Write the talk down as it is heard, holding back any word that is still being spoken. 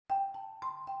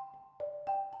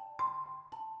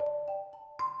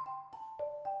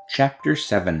Chapter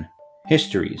 7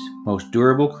 History's Most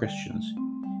Durable Christians.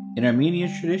 In Armenian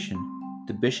tradition,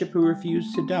 the bishop who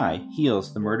refused to die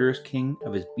heals the murderous king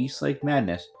of his beast like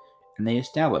madness, and they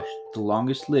establish the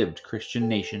longest lived Christian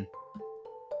nation.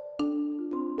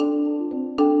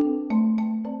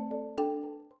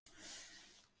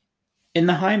 In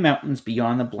the high mountains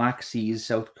beyond the Black Sea's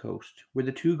south coast, where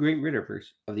the two great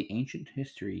rivers of the ancient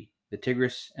history, the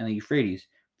Tigris and the Euphrates,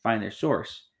 find their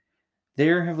source,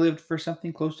 there have lived for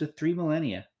something close to 3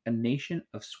 millennia a nation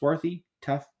of swarthy,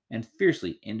 tough, and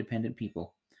fiercely independent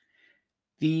people.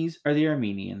 These are the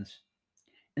Armenians.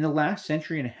 In the last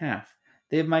century and a half,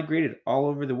 they have migrated all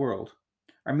over the world.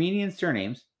 Armenian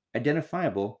surnames,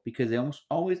 identifiable because they almost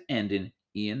always end in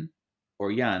Ian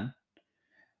or Yan,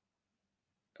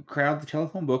 crowd the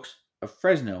telephone books of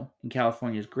Fresno in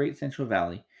California's Great Central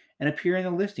Valley and appear in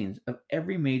the listings of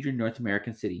every major North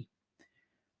American city.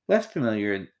 Less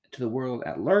familiar to the world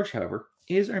at large, however,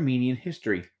 is Armenian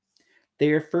history.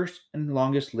 They are first and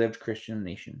longest lived Christian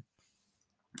nation,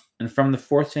 and from the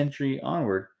 4th century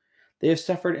onward, they have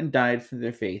suffered and died for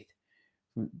their faith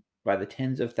by the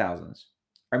tens of thousands.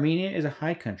 Armenia is a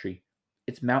high country.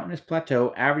 Its mountainous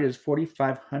plateau averages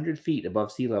 4,500 feet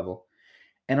above sea level,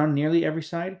 and on nearly every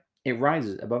side, it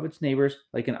rises above its neighbors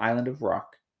like an island of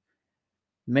rock.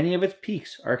 Many of its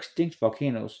peaks are extinct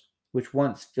volcanoes, which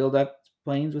once filled up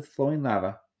plains with flowing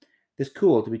lava. This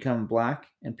cooled to become black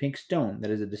and pink stone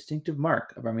that is a distinctive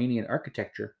mark of Armenian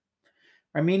architecture.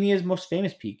 Armenia's most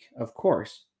famous peak, of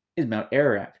course, is Mount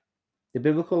Ararat, the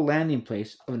biblical landing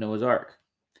place of Noah's Ark,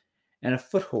 and a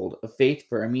foothold of faith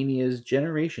for Armenia's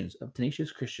generations of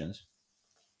tenacious Christians.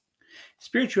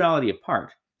 Spirituality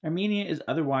apart, Armenia is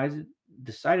otherwise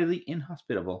decidedly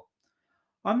inhospitable.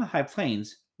 On the high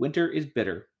plains, winter is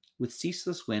bitter, with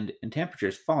ceaseless wind and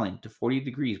temperatures falling to 40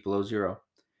 degrees below zero.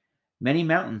 Many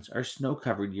mountains are snow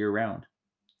covered year round.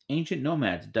 Ancient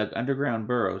nomads dug underground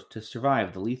burrows to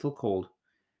survive the lethal cold.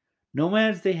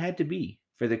 Nomads they had to be,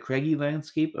 for the craggy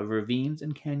landscape of ravines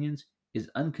and canyons is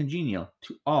uncongenial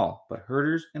to all but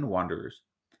herders and wanderers.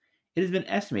 It has been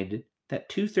estimated that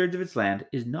 2/3 of its land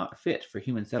is not fit for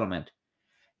human settlement.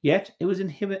 Yet it was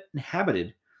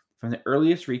inhabited from the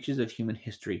earliest reaches of human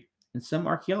history, and some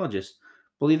archaeologists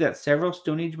believe that several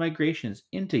Stone Age migrations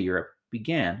into Europe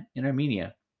began in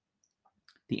Armenia.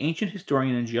 The ancient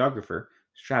historian and geographer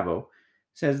Strabo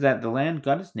says that the land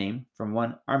got its name from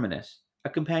one Arminius, a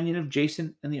companion of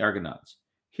Jason and the Argonauts,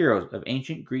 heroes of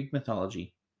ancient Greek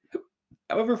mythology.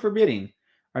 However forbidding,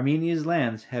 Armenia's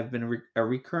lands have been a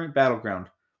recurrent battleground,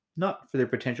 not for their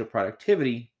potential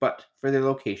productivity, but for their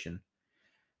location.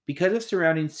 Because of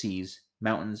surrounding seas,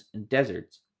 mountains, and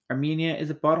deserts, Armenia is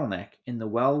a bottleneck in the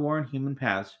well worn human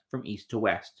paths from east to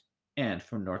west, and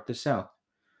from north to south.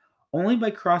 Only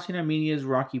by crossing Armenia's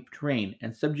rocky terrain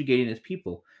and subjugating its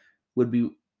people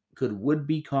could would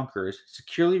be conquerors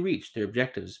securely reach their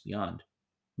objectives beyond.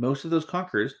 Most of those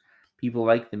conquerors, people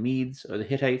like the Medes or the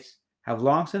Hittites, have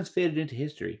long since faded into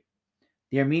history.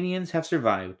 The Armenians have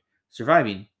survived.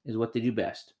 Surviving is what they do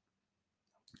best.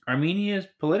 Armenia's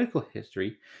political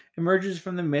history emerges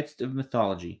from the midst of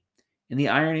mythology. In the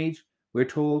Iron Age, we're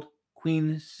told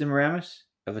Queen Semiramis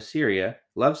of Assyria,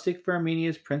 lovesick for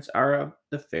Armenia's Prince Ara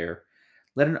the Fair,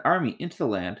 led an army into the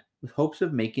land with hopes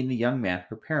of making the young man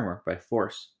her paramour by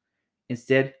force.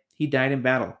 Instead, he died in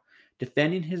battle,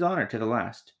 defending his honor to the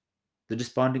last. The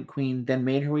despondent queen then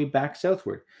made her way back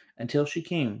southward until she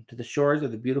came to the shores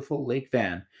of the beautiful Lake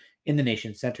Van in the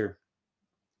nation's center.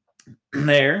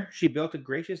 There, she built a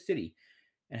gracious city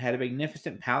and had a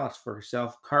magnificent palace for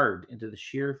herself carved into the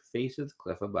sheer face of the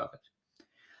cliff above it.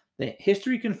 The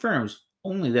history confirms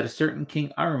only that a certain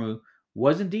King Aramu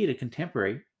was indeed a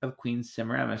contemporary of Queen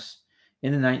Semiramis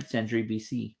in the 9th century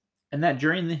BC, and that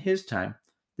during his time,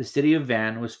 the city of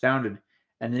Van was founded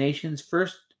and the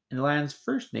land's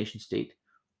first nation state,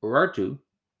 Urartu,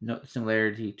 no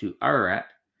similarity to Ararat,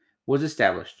 was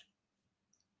established.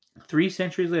 3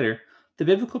 centuries later, the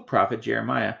biblical prophet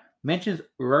Jeremiah mentions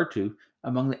Urartu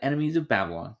among the enemies of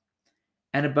Babylon,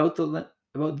 and about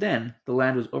then the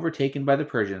land was overtaken by the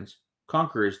Persians,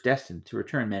 conquerors destined to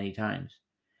return many times.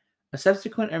 A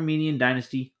subsequent Armenian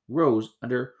dynasty rose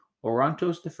under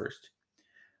Orontos I,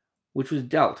 which was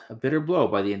dealt a bitter blow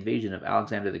by the invasion of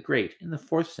Alexander the Great in the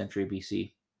 4th century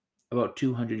BC. About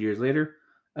 200 years later,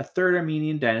 a third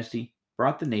Armenian dynasty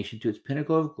brought the nation to its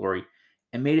pinnacle of glory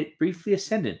and made it briefly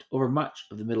ascendant over much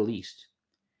of the Middle East.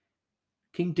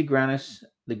 King Tigranes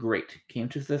the Great came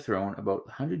to the throne about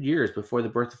 100 years before the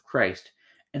birth of Christ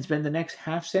and spent the next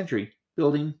half century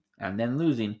building and then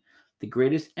losing the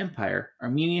greatest empire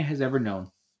Armenia has ever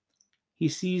known. He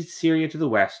seized Syria to the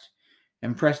west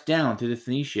and pressed down through the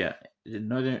Phoenicia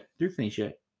through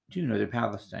Phoenicia to northern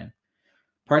Palestine.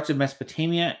 Parts of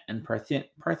Mesopotamia and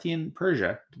Parthian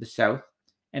Persia to the south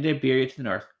and Iberia to the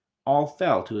north all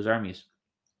fell to his armies.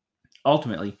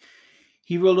 Ultimately,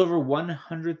 he ruled over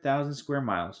 100,000 square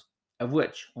miles, of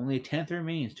which only a tenth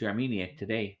remains to Armenia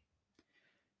today.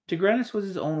 Tigranes was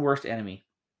his own worst enemy.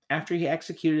 After he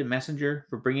executed a messenger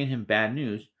for bringing him bad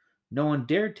news, no one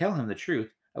dared tell him the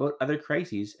truth about other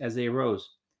crises as they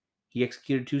arose. He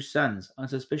executed two sons on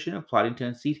suspicion of plotting to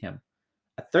unseat him.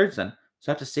 A third son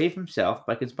sought to save himself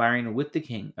by conspiring with the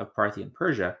king of Parthian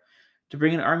Persia to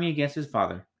bring an army against his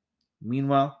father.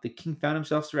 Meanwhile, the king found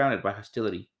himself surrounded by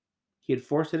hostility. He had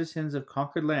forced citizens of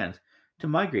conquered lands to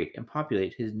migrate and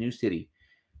populate his new city,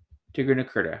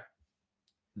 Tigernacurta.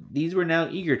 These were now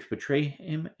eager to betray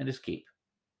him and escape.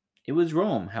 It was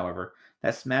Rome, however,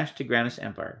 that smashed Tigranes'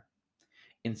 empire.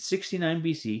 In 69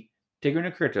 BC,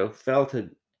 Tigernacurta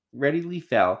readily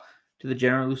fell to the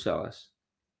general Lucullus,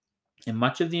 and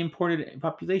much of the imported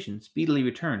population speedily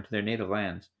returned to their native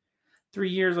lands. 3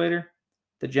 years later,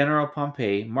 the general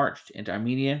Pompey marched into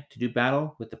Armenia to do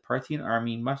battle with the Parthian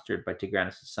army mustered by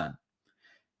Tigranes' son.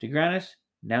 Tigranes,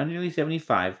 now nearly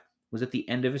 75, was at the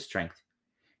end of his strength.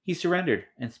 He surrendered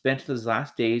and spent his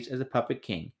last days as a puppet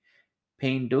king,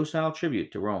 paying docile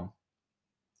tribute to Rome.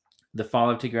 The fall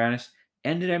of Tigranes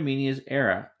ended Armenia's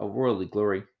era of worldly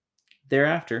glory.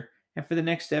 Thereafter, and for the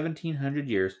next 1700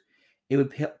 years, it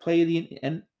would play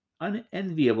the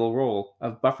unenviable role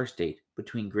of buffer state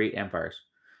between great empires.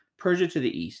 Persia to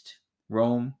the east,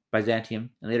 Rome, Byzantium,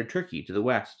 and later Turkey to the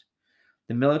west,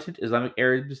 the militant Islamic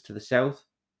Arabs to the south,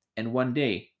 and one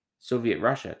day, Soviet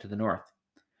Russia to the north.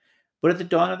 But at the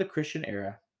dawn of the Christian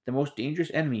era, the most dangerous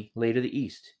enemy lay to the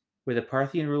east, where the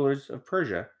Parthian rulers of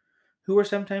Persia, who were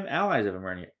sometimes allies of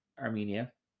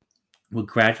Armenia, would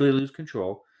gradually lose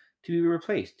control to be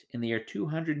replaced in the year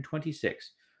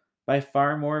 226 by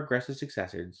far more aggressive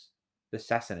successors, the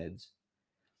Sassanids.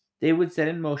 They would set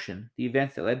in motion the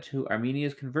events that led to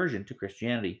Armenia's conversion to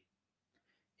Christianity.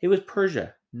 It was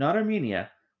Persia, not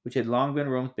Armenia, which had long been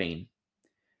Rome's bane.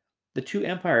 The two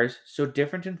empires, so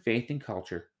different in faith and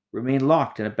culture, remained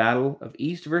locked in a battle of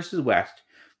East versus West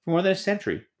for more than a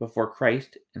century before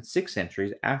Christ and 6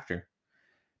 centuries after.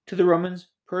 To the Romans,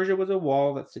 Persia was a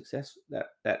wall that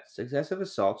successive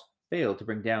assaults failed to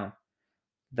bring down.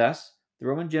 Thus, the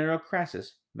Roman general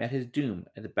Crassus met his doom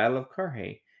at the Battle of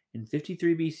Carrhae in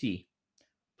 53 BC.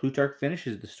 Plutarch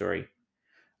finishes the story.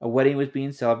 A wedding was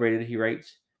being celebrated, he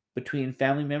writes, between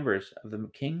family members of the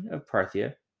king of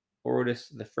Parthia,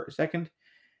 Orotus II,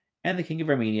 and the king of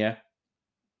Armenia,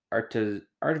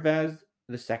 Artavaz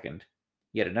II,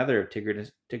 yet another of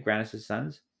Tigranes'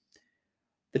 sons.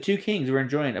 The two kings were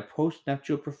enjoying a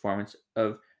post-nuptial performance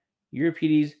of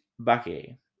Euripides'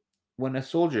 Bacchae, when a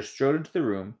soldier strode into the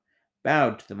room,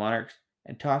 bowed to the monarchs,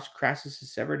 and tossed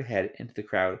Crassus' severed head into the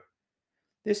crowd.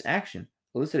 This action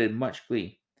elicited much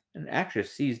glee. An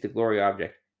actress seized the gory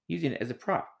object, using it as a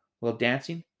prop while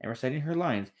dancing and reciting her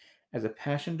lines as a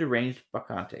passion-deranged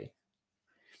bacchante.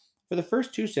 For the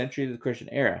first 2 centuries of the Christian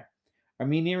era,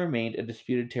 Armenia remained a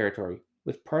disputed territory,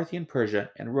 with Parthian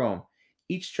Persia and Rome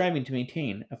each striving to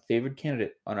maintain a favored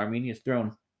candidate on Armenia's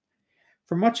throne.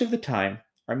 For much of the time,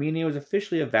 Armenia was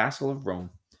officially a vassal of Rome,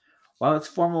 while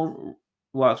its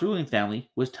ruling family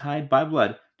was tied by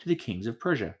blood to the kings of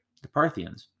Persia, the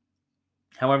Parthians.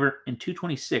 However, in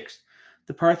 226,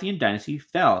 the Parthian dynasty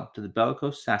fell to the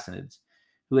bellicose Sassanids,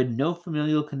 who had no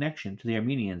familial connection to the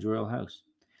Armenians' royal house.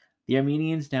 The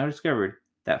Armenians now discovered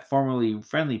that formerly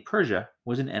friendly Persia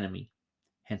was an enemy.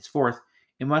 Henceforth,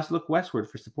 it must look westward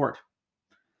for support.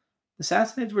 The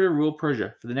Sassanids were to rule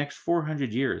Persia for the next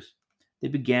 400 years. They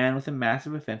began with a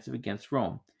massive offensive against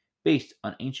Rome, based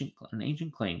on an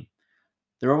ancient claim.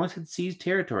 The Romans had seized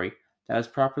territory that was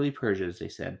properly Persia's, they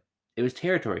said. It was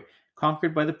territory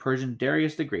conquered by the Persian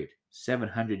Darius the Great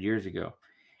 700 years ago,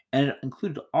 and it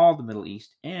included all the Middle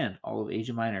East and all of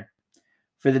Asia Minor.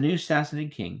 For the new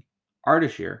Sassanid king,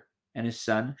 Ardashir, and his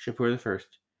son Shapur I,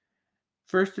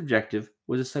 first objective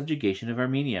was the subjugation of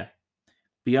Armenia.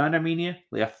 Beyond Armenia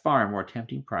lay a far more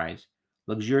tempting prize,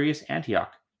 luxurious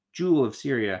Antioch, jewel of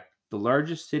Syria, the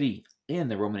largest city in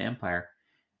the Roman Empire,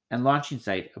 and launching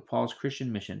site of Paul's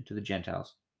Christian mission to the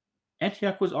Gentiles.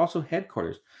 Antioch was also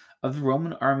headquarters of the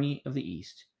Roman army of the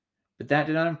East, but that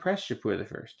did not impress Shapur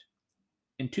I.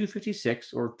 In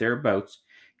 256 or thereabouts,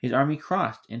 his army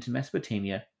crossed into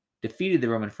Mesopotamia, defeated the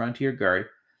Roman frontier guard,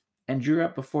 and drew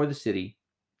up before the city.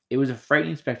 It was a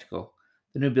frightening spectacle,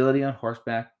 the nobility on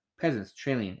horseback, peasants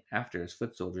trailing after as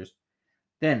foot soldiers.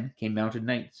 Then came mounted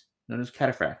knights, known as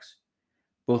cataphracts.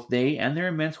 Both they and their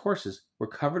immense horses were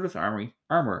covered with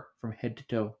armor from head to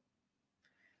toe.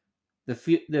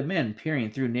 the men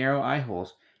peering through narrow eye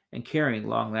holes and carrying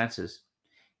long lances.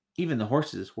 Even the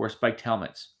horses wore spiked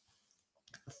helmets.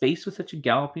 Faced with such a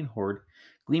galloping horde,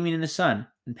 gleaming in the sun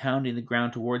and pounding the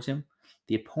ground towards him,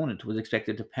 the opponent was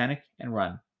expected to panic and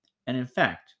run, and in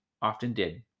fact, often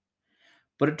did.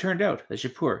 But it turned out that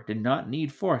Shapur did not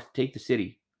need force to take the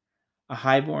city. A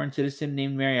high-born citizen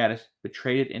named Mariatus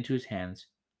betrayed it into his hands,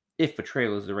 if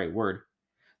betrayal is the right word.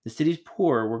 The city's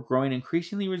poor were growing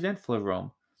increasingly resentful of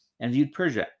Rome and viewed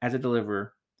Persia as a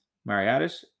deliverer.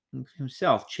 Mariatus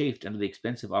himself chafed under the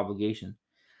expensive obligation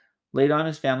laid on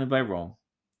his family by Rome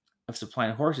of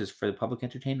supplying horses for the public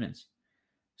entertainments.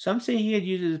 Some say he had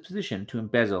used his position to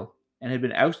embezzle and had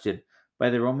been ousted by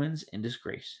the Romans in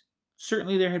disgrace.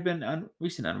 Certainly there had been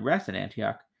recent unrest in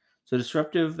Antioch, so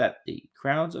disruptive that the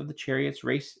crowds of the chariot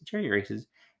races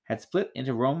had split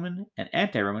into Roman and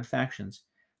anti-Roman factions,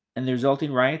 and the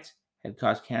resulting riots had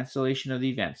caused cancellation of the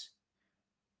events.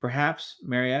 Perhaps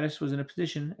Mariatus was in a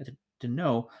position to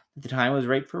know that the time was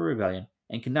ripe for a rebellion,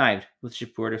 and connived with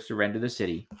Shapur to surrender the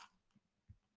city.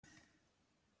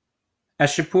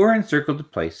 As Shapur encircled the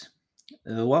place,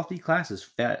 the wealthy classes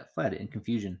fled in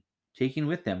confusion, taking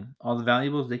with them all the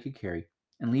valuables they could carry,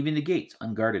 and leaving the gates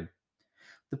unguarded.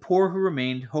 The poor who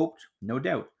remained hoped, no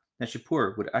doubt, that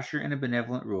Shapur would usher in a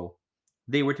benevolent rule.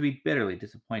 They were to be bitterly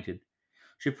disappointed.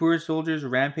 Shapur's soldiers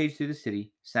rampaged through the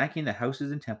city, sacking the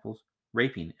houses and temples,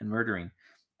 raping and murdering,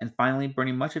 and finally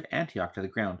burning much of Antioch to the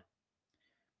ground.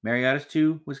 Mariatus,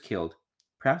 too, was killed,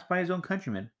 perhaps by his own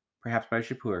countrymen, perhaps by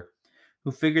Shapur,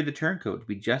 who figured the turncoat to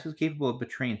be just as capable of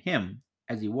betraying him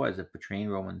as he was of betraying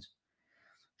Romans.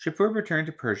 Shapur returned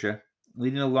to Persia,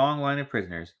 leading a long line of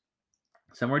prisoners.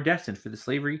 Some were destined for the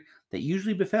slavery that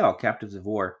usually befell captives of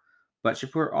war, but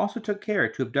Shapur also took care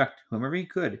to abduct whomever he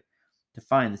could to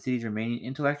find the city's remaining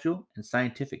intellectual and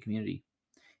scientific community.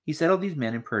 He settled these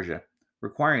men in Persia,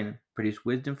 requiring them to produce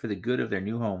wisdom for the good of their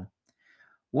new home.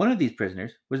 One of these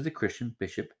prisoners was the Christian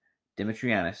bishop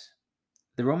Demetrianus.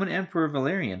 The Roman Emperor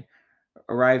Valerian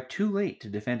arrived too late to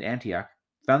defend Antioch,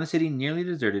 found the city nearly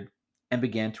deserted, and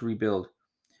began to rebuild,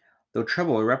 though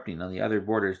trouble erupting on the other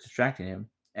borders distracted him,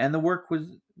 and the work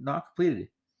was not completed.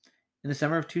 In the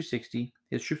summer of 260,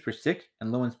 his troops were sick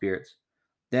and low in spirits.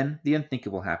 Then the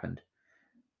unthinkable happened.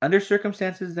 Under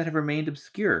circumstances that have remained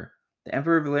obscure, the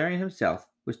Emperor Valerian himself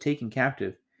was taken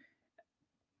captive.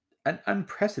 An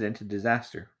unprecedented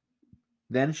disaster.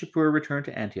 Then Shapur returned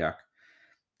to Antioch.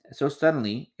 So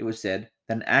suddenly, it was said,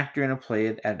 that an actor in a play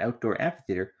at an outdoor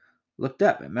amphitheater looked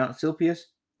up at Mount Silpius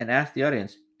and asked the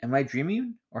audience, "Am I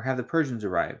dreaming, or have the Persians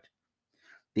arrived?"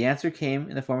 The answer came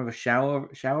in the form of a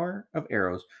shower of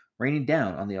arrows raining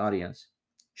down on the audience.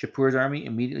 Shapur's army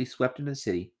immediately swept into the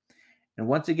city, and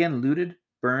once again looted,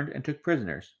 burned, and took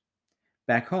prisoners.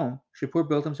 Back home, Shapur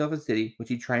built himself a city which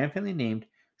he triumphantly named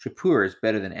Shapur's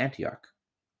better than Antioch.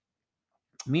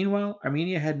 Meanwhile,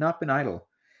 Armenia had not been idle.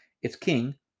 Its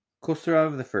king,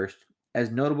 Khosrov I, as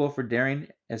notable for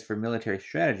daring as for military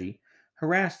strategy,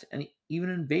 harassed and even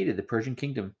invaded the Persian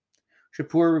kingdom.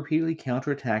 Shapur repeatedly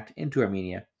counterattacked into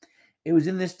Armenia. It was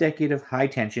in this decade of high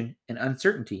tension and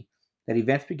uncertainty that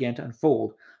events began to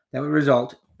unfold that would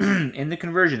result in the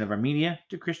conversion of Armenia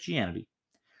to Christianity.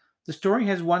 The story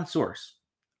has one source,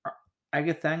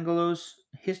 Agathangelo's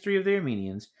History of the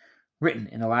Armenians, written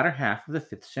in the latter half of the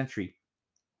 5th century.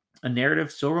 A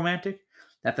narrative so romantic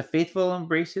that the faithful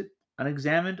embrace it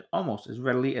unexamined almost as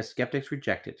readily as skeptics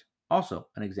reject it, also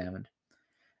unexamined.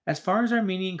 As far as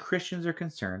Armenian Christians are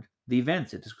concerned, the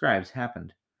events it describes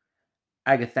happened.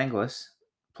 Agathangelos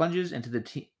plunges into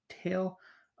the tale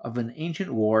of an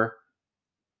ancient war,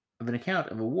 of an account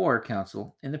of a war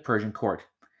council in the Persian court.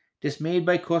 Dismayed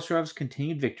by Khosrov's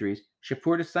continued victories,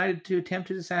 Shapur decided to attempt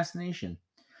his assassination.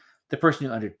 The person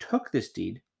who undertook this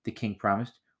deed, the king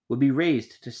promised, would be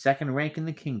raised to second rank in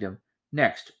the kingdom,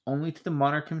 next only to the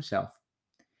monarch himself.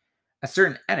 A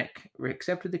certain Anik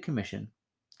accepted the commission.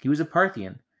 He was a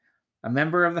Parthian, a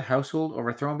member of the household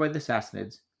overthrown by the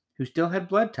Sassanids, who still had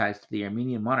blood ties to the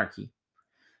Armenian monarchy.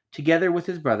 Together with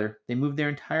his brother, they moved their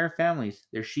entire families,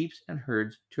 their sheep and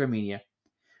herds, to Armenia,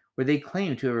 where they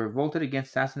claimed to have revolted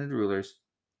against Sassanid rulers.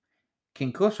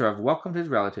 King Khosrov welcomed his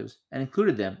relatives and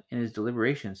included them in his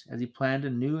deliberations as he planned a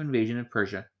new invasion of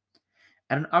Persia.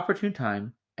 At an opportune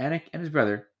time, Anik and his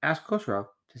brother asked Khosrov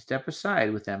to step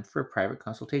aside with them for a private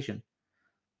consultation.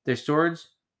 Their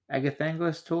swords,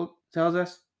 Agathangelos tells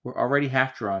us, were already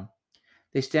half drawn.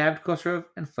 They stabbed Khosrov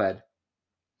and fled.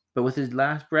 But with his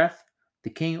last breath, the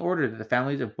king ordered that the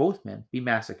families of both men be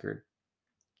massacred.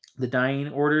 The dying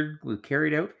order was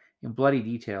carried out in bloody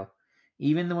detail.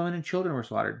 Even the women and children were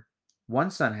slaughtered.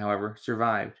 One son, however,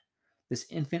 survived. This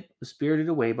infant was spirited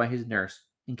away by his nurse,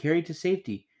 and carried to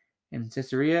safety in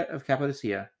Caesarea of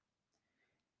Cappadocia,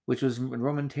 which was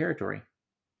Roman territory.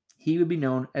 He would be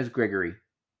known as Gregory.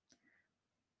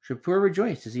 Shapur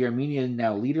rejoiced to see Armenia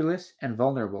now leaderless and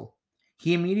vulnerable.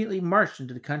 He immediately marched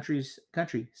into the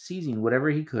country, seizing whatever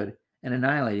he could and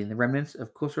annihilating the remnants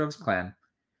of Khosrov's clan.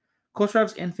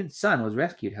 Khosrov's infant son was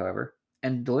rescued, however,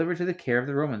 and delivered to the care of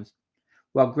the Romans.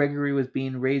 While Gregory was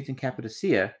being raised in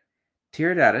Cappadocia,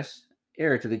 Tiridates,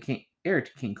 heir to King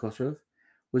Khosrov,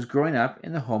 was growing up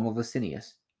in the home of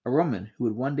Licinius, a Roman who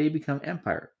would one day become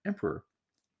emperor.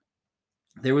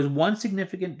 There was one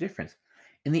significant difference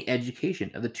in the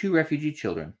education of the two refugee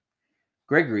children.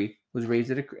 Gregory was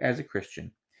raised as a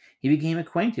Christian. He became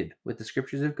acquainted with the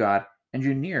scriptures of God and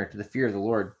drew near to the fear of the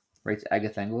Lord, writes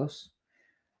Agathangelos.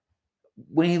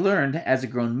 When he learned, as a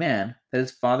grown man, that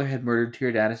his father had murdered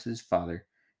Tiridates' father,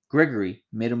 Gregory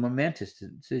made a momentous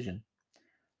decision.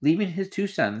 Leaving his two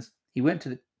sons, he went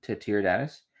to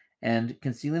Tiridates and,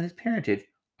 concealing his parentage,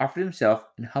 offered himself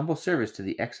in humble service to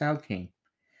the exiled king.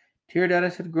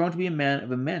 Tiridates had grown to be a man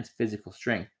of immense physical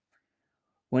strength.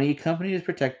 When he accompanied his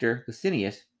protector,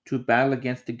 Licinius, to a battle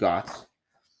against the Goths,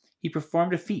 he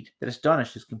performed a feat that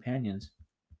astonished his companions.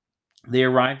 They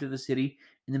arrived at the city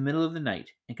in the middle of the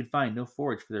night and could find no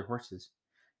forage for their horses.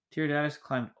 Tiridates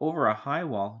climbed over a high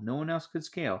wall no one else could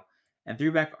scale and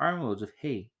threw back armloads of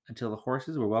hay until the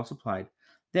horses were well supplied.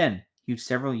 Then he used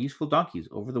several useful donkeys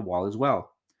over the wall as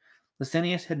well.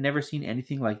 Licinius had never seen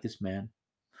anything like this man.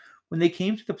 When they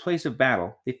came to the place of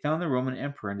battle, they found the Roman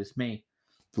emperor in dismay.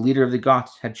 The leader of the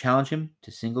Goths had challenged him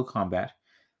to single combat,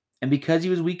 and because he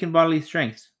was weak in bodily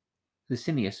strength,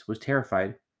 Licinius was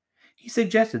terrified. He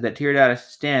suggested that Tiridates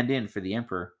stand in for the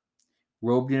emperor.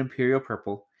 Robed in imperial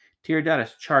purple,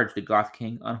 Tiridates charged the Goth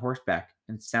king on horseback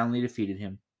and soundly defeated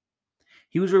him.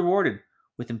 He was rewarded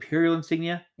with imperial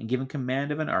insignia and given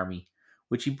command of an army,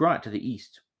 which he brought to the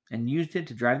east, and used it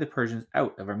to drive the Persians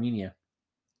out of Armenia.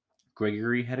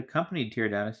 Gregory had accompanied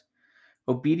Tiridates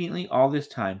obediently all this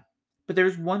time, but there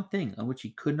was one thing on which he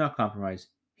could not compromise: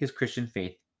 his Christian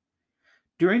faith.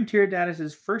 During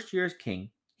Tiridates' first year as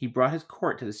king, he brought his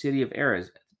court to the city of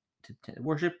Arras to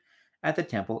worship at the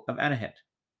temple of Anahet,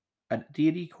 a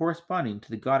deity corresponding to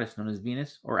the goddess known as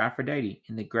Venus or Aphrodite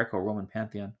in the Greco-Roman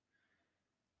pantheon.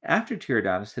 After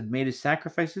Tiridates had made his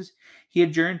sacrifices, he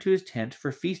adjourned to his tent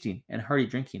for feasting and hearty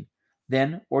drinking,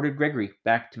 then ordered Gregory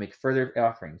back to make further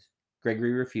offerings.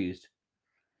 Gregory refused.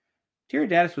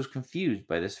 Tiridates was confused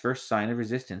by this first sign of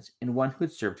resistance in one who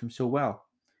had served him so well,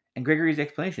 and Gregory's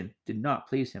explanation did not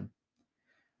please him.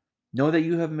 "Know that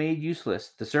you have made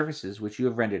useless the services which you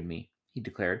have rendered me," he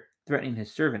declared, threatening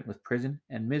his servant with prison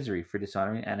and misery for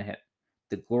dishonoring Anahet,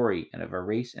 the glory of our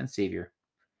race and savior.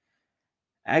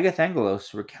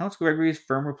 Agathangelos recounts Gregory's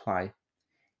firm reply.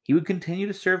 He would continue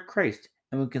to serve Christ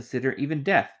and would consider even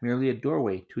death merely a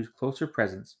doorway to his closer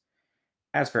presence.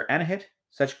 As for Anahet,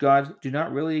 such gods do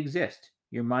not really exist.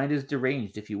 Your mind is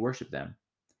deranged if you worship them.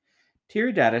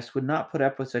 Tiridates would not put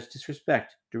up with such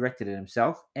disrespect directed at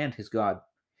himself and his god.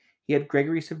 He had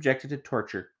Gregory subjected to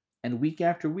torture, and week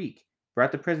after week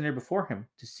brought the prisoner before him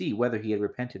to see whether he had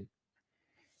repented.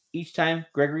 Each time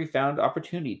Gregory found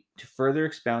opportunity to further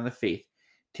expound the faith,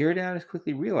 Tiridates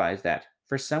quickly realized that,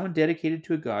 for someone dedicated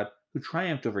to a god who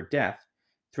triumphed over death,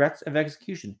 threats of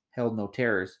execution held no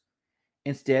terrors.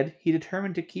 Instead, he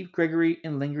determined to keep Gregory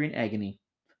in lingering agony.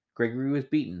 Gregory was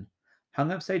beaten,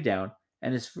 hung upside down,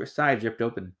 and his sides ripped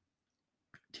open.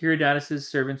 Tiridates'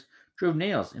 servants drove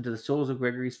nails into the soles of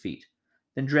Gregory's feet,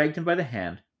 then dragged him by the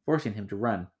hand, forcing him to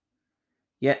run.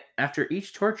 Yet, after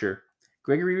each torture,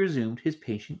 Gregory resumed his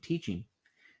patient teaching.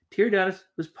 Tiridates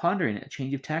was pondering a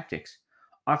change of tactics,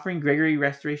 offering Gregory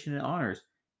restoration and honors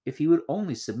if he would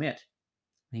only submit.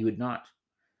 He would not.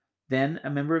 Then a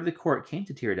member of the court came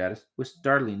to Tiridates with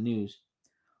startling news.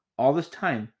 "All this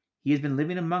time he has been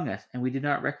living among us, and we did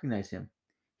not recognize him.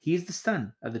 He is the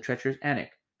son of the treacherous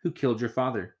Anik, who killed your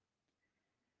father."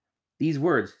 These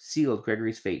words sealed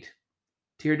Gregory's fate.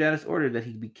 Tiridates ordered that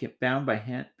he be bound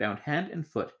hand and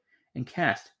foot, and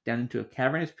cast down into a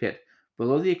cavernous pit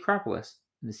below the Acropolis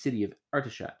in the city of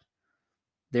Artashat.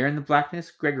 There in the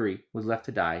blackness Gregory was left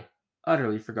to die,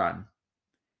 utterly forgotten.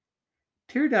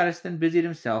 Tiridates then busied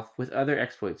himself with other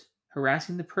exploits,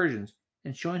 harassing the Persians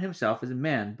and showing himself as a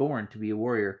man born to be a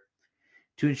warrior.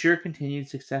 To ensure continued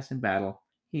success in battle,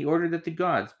 he ordered that the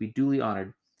gods be duly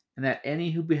honored, and that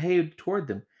any who behaved toward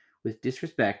them with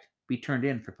disrespect be turned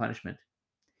in for punishment.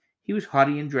 He was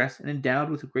haughty in dress and endowed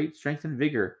with great strength and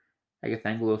vigor,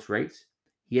 Agathangelos writes.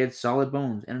 He had solid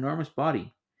bones and enormous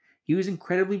body. He was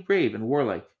incredibly brave and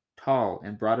warlike, tall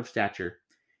and broad of stature.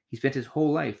 He spent his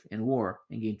whole life in war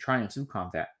and gained triumphs in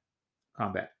combat.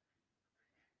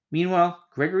 Meanwhile,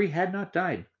 Gregory had not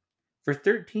died. For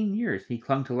 13 years he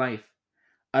clung to life.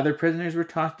 Other prisoners were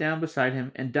tossed down beside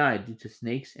him and died due to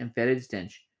snakes and fetid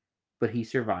stench, but he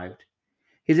survived.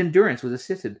 His endurance was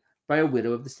assisted by a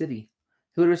widow of the city,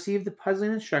 who had received the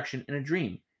puzzling instruction in a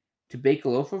dream to bake a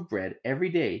loaf of bread every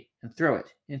day and throw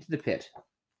it into the pit.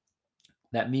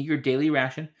 That meager daily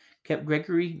ration kept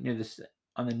Gregory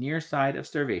on the near side of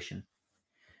starvation.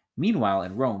 Meanwhile,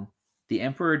 in Rome, the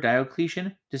Emperor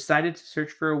Diocletian decided to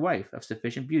search for a wife of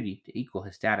sufficient beauty to equal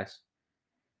his status.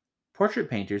 Portrait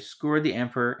painters scoured the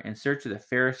emperor in search of the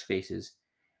fairest faces,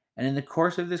 and in the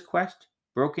course of this quest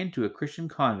broke into a Christian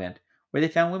convent where they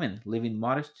found women living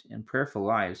modest and prayerful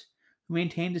lives who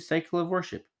maintained a cycle of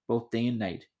worship both day and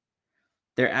night.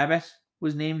 Their abbess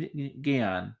was named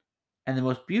Gaian, and the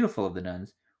most beautiful of the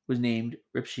nuns was named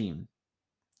Ripshim.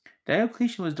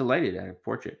 Diocletian was delighted at her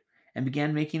portrait and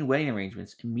began making wedding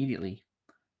arrangements immediately.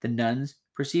 The nuns,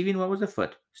 perceiving what was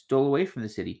afoot, stole away from the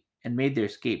city and made their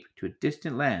escape to a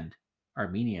distant land,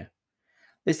 Armenia.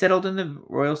 They settled in the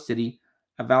royal city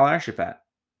of Valarshaphat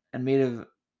and made a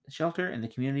shelter in the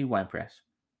community wine press.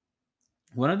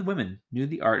 One of the women knew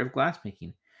the art of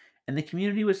glassmaking, and the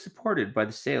community was supported by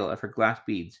the sale of her glass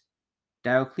beads.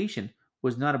 Diocletian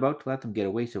was not about to let them get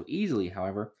away so easily,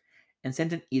 however, and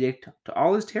sent an edict to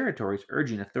all his territories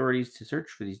urging authorities to search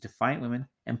for these defiant women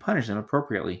and punish them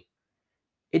appropriately.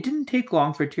 It didn't take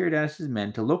long for Tiridates'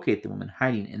 men to locate the woman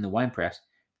hiding in the winepress,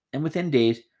 and within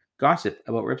days, gossip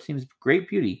about Ripsym's great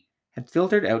beauty had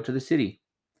filtered out to the city.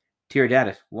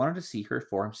 Tiridates wanted to see her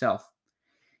for himself.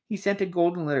 He sent a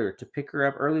golden litter to pick her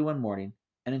up early one morning,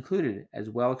 and included as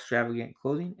well extravagant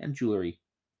clothing and jewelry.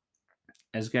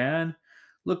 As Gaian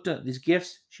looked at these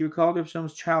gifts, she recalled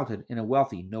Ripsom's childhood in a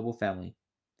wealthy, noble family.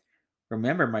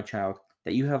 Remember, my child,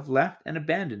 that you have left and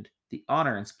abandoned the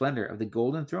honor and splendor of the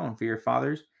golden throne for your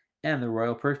fathers and the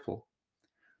royal purple.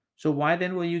 So why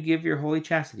then will you give your holy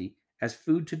chastity as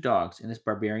food to dogs in this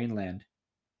barbarian land?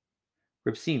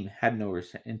 Ripsym had no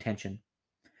intention.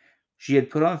 She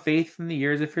had put on faith from the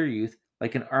years of her youth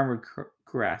like an armored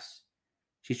cuirass.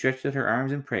 She stretched out her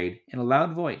arms and prayed in a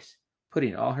loud voice,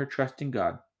 putting all her trust in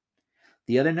God.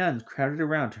 The other nuns crowded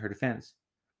around to her defense,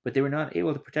 but they were not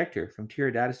able to protect her from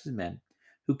Tiridates' men,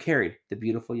 who carried the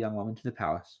beautiful young woman to the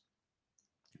palace.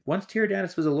 Once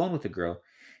Tiridates was alone with the girl,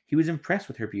 he was impressed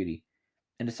with her beauty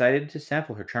and decided to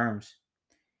sample her charms.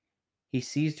 He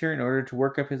seized her in order to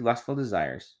work up his lustful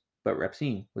desires, but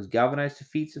Ripsym was galvanized to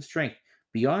feats of strength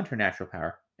beyond her natural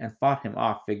power and fought him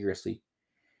off vigorously.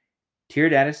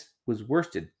 Tiridates was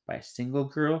worsted by a single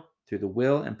girl through the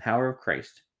will and power of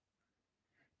Christ.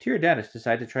 Tiridates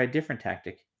decided to try a different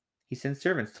tactic. He sent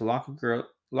servants to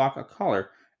lock a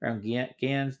collar around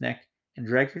Gaian's neck and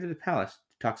drag her to the palace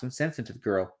to talk some sense into the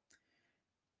girl.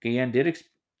 Gaian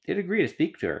did agree to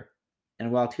speak to her,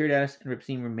 and while Tiridates and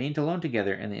Ripsym remained alone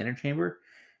together in the inner chamber,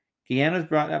 Gaian was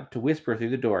brought up to whisper through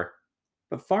the door.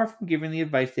 But far from giving the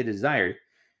advice they desired,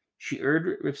 she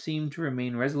urged Ripsym to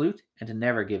remain resolute and to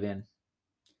never give in.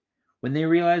 When they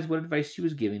realized what advice she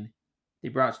was giving, they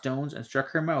brought stones and struck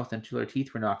her mouth until her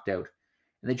teeth were knocked out,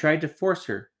 and they tried to force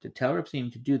her to tell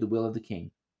Ripsym to do the will of the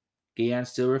king. Gaian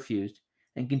still refused,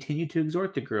 and continued to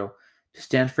exhort the girl to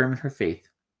stand firm in her faith.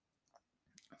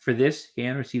 For this,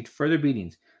 Gaian received further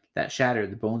beatings that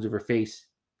shattered the bones of her face.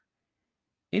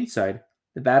 Inside,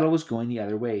 the battle was going the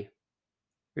other way.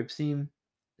 Ripsym,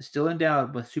 still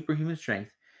endowed with superhuman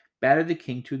strength, battered the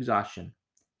king to exhaustion.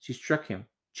 She struck him,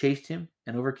 chased him,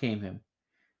 and overcame him.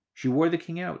 She wore the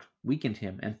king out, weakened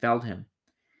him, and felled him.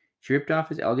 She ripped off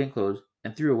his elegant clothes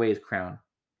and threw away his crown,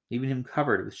 leaving him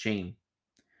covered with shame.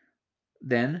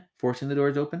 Then, forcing the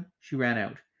doors open, she ran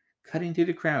out, cutting through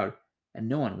the crowd, and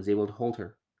no one was able to hold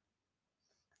her.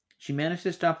 She managed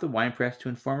to stop the winepress to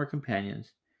inform her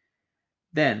companions,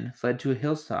 then fled to a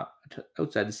hilltop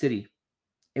outside the city.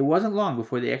 It wasn't long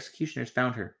before the executioners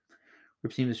found her.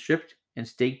 Ripsym was stripped and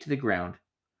staked to the ground.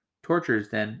 Torturers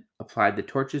then applied the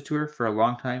torches to her for a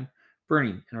long time,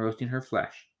 burning and roasting her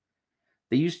flesh.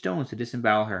 They used stones to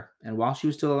disembowel her, and while she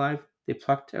was still alive, they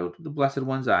plucked out the Blessed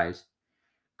One's eyes.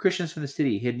 Christians from the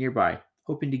city hid nearby,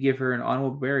 hoping to give her an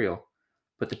honorable burial,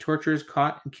 but the torturers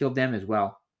caught and killed them as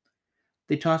well.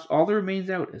 They tossed all the remains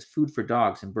out as food for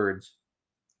dogs and birds.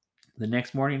 The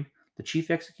next morning, the chief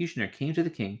executioner came to the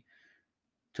king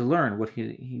to learn what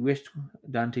he wished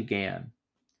done to Gaian.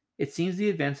 It seems the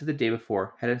events of the day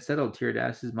before had unsettled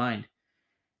Tiridates' mind,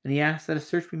 and he asked that a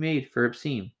search be made for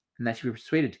Ripsym, and that she be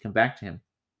persuaded to come back to him.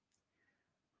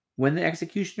 When the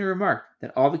executioner remarked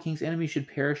that all the king's enemies should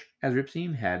perish as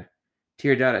Ripsym had,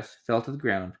 Tiridates fell to the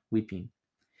ground, weeping.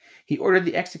 He ordered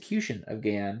the execution of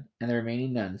Gaian and the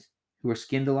remaining nuns, who were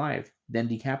skinned alive, then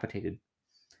decapitated.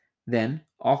 Then,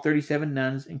 all 37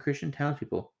 nuns and Christian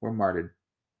townspeople were martyred.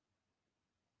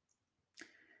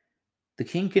 The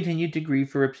king continued to grieve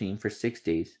for Ripsine for 6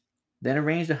 days, then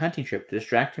arranged a hunting trip to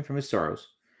distract him from his sorrows.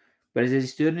 But as he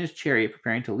stood in his chariot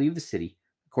preparing to leave the city,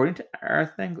 according to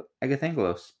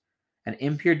Agathengelos, an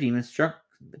impure demon struck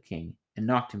the king and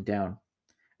knocked him down.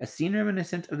 A scene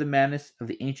reminiscent of the madness of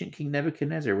the ancient King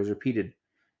Nebuchadnezzar was repeated,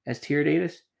 as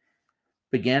Tiridates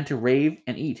began to rave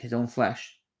and eat his own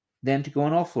flesh, then to go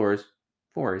on all fours,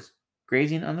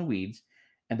 grazing on the weeds,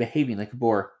 and behaving like a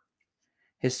boar.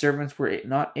 His servants were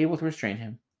not able to restrain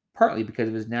him, partly because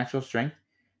of his natural strength,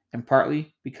 and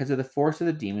partly because of the force of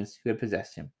the demons who had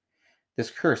possessed him.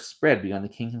 This curse spread beyond the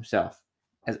king himself,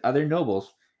 as other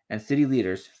nobles and city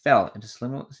leaders fell into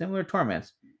similar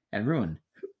torments, and ruin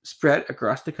spread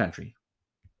across the country.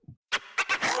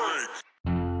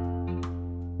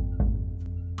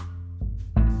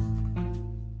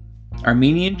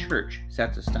 Armenian church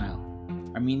sets a style.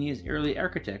 Armenia's early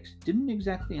architects didn't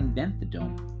exactly invent the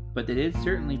dome, but they did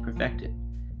certainly perfect it,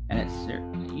 and its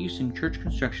use in church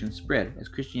construction spread as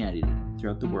Christianity did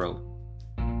throughout the world.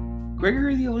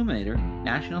 Gregory the Illuminator,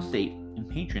 national saint and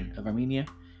patron of Armenia,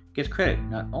 gets credit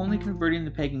not only converting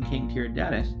the pagan king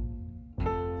Tiridates,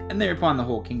 and thereupon the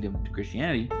whole kingdom to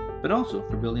Christianity, but also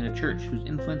for building a church whose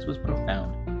influence was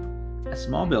profound. A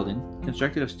small building,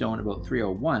 constructed of stone about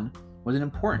 301, was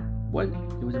important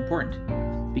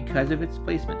because of its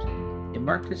placement. It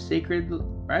marked as sacred the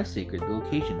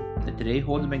location that today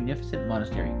holds a magnificent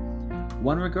monastery,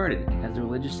 one regarded as the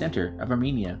religious center of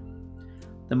Armenia.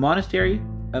 The monastery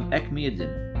of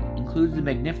Echmiadzin includes the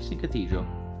magnificent cathedral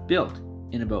built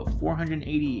in about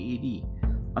 480 AD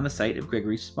on the site of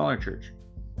Gregory's smaller church.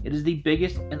 It is the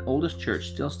biggest and oldest church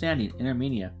still standing in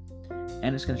Armenia,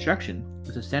 and its construction,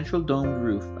 with a central domed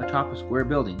roof atop a square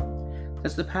building,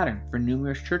 sets the pattern for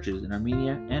numerous churches in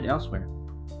Armenia and elsewhere,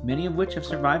 many of which have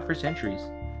survived for centuries.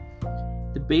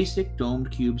 The basic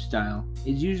domed cube style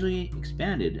is usually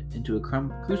expanded into a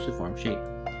cruciform shape,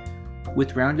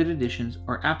 with rounded additions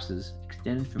or apses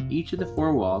extended from each of the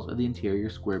four walls of the interior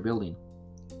square building.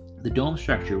 The dome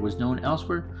structure was known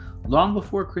elsewhere long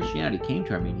before Christianity came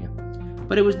to Armenia,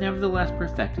 but it was nevertheless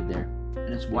perfected there,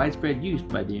 and its widespread use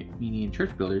by the Armenian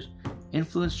church builders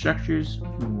influenced structures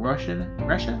from Russia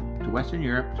to Western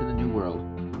Europe to the New World.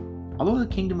 Although the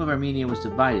kingdom of Armenia was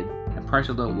divided and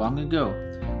parceled out long ago,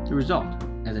 the result,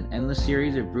 as an endless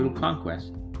series of brutal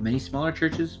conquests, many smaller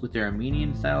churches with their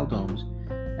Armenian-style domes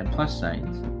and plus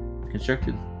signs,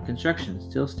 constructions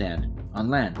still stand on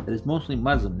land that is mostly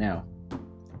Muslim now.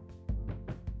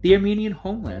 The Armenian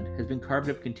homeland has been carved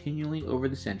up continually over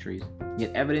the centuries,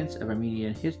 yet evidence of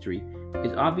Armenian history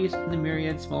is obvious in the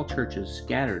myriad small churches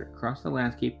scattered across the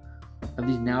landscape of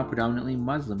these now predominantly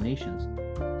Muslim nations.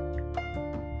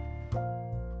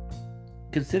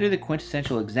 Consider the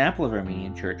quintessential example of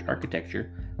Armenian church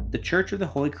architecture. The Church of the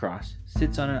Holy Cross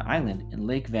sits on an island in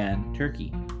Lake Van,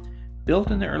 Turkey.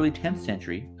 Built in the early 10th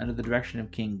century under the direction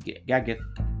of King Gagith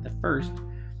I,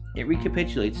 it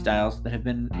recapitulates styles that have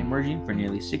been emerging for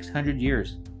nearly 600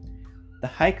 years. The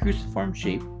high cruciform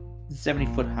shape,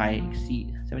 70-foot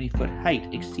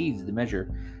height exceeds the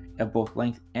measure of both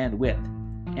length and width,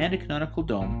 and a canonical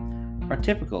dome are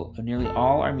typical of nearly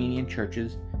all Armenian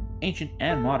churches, ancient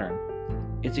and modern.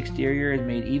 Its exterior is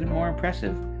made even more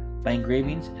impressive by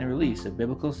engravings and reliefs of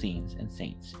biblical scenes and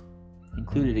saints,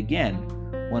 included again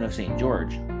one of St.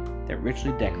 George, that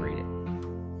richly decorate it.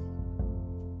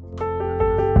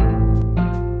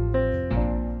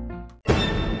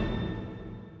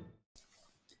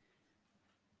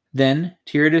 Then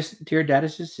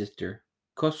Tiridates' sister,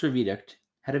 Khosrow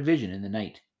had a vision in the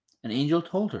night. An angel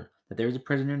told her that there was a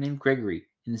prisoner named Gregory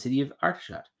in the city of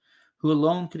Artashat, who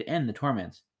alone could end the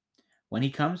torments. When he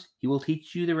comes, he will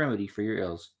teach you the remedy for your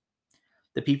ills.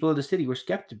 The people of the city were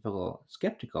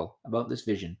skeptical about this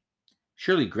vision.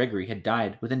 Surely Gregory had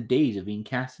died within days of being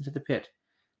cast into the pit.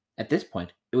 At this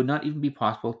point, it would not even be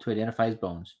possible to identify his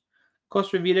bones.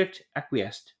 Khosrow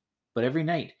acquiesced, but every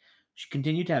night she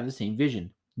continued to have the same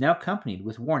vision, now accompanied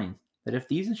with warnings that if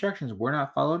these instructions were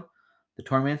not followed, the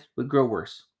torments would grow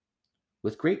worse.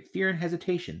 With great fear and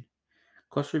hesitation,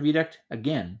 Khosrow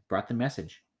again brought the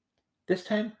message. This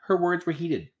time, her words were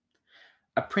heeded.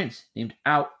 A prince named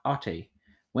Aute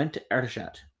went to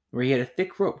Artashat, where he had a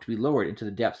thick rope to be lowered into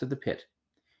the depths of the pit.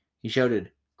 He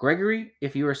shouted, "Gregory,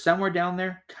 if you are somewhere down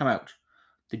there, come out.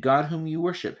 The God whom you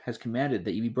worship has commanded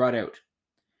that you be brought out."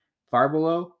 Far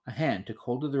below, a hand took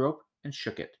hold of the rope and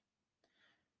shook it.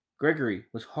 Gregory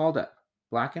was hauled up,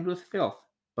 blackened with filth,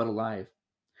 but alive.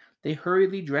 They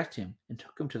hurriedly dressed him and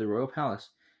took him to the royal palace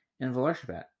in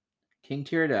Voloshaphat. King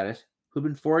Tiridates, who had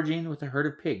been foraging with a herd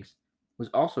of pigs, was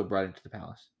also brought into the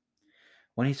palace.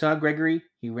 When he saw Gregory,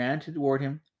 he ran toward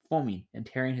him, foaming and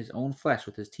tearing his own flesh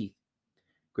with his teeth.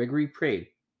 Gregory prayed,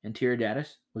 and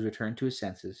Tiridates was returned to his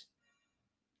senses.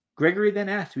 Gregory then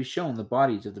asked to be shown the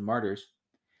bodies of the martyrs.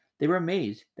 They were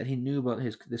amazed that he knew about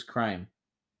this crime.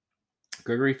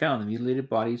 Gregory found the mutilated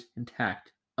bodies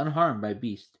intact, unharmed by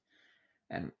beasts,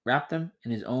 and wrapped them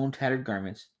in his own tattered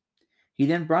garments. He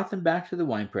then brought them back to the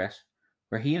winepress,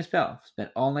 where he himself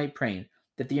spent all night praying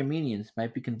that the Armenians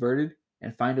might be converted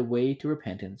and find a way to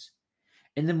repentance.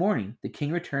 In the morning, the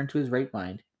king returned to his right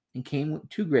mind and came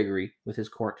to Gregory with his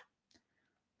court.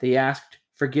 They asked,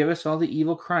 "Forgive us all the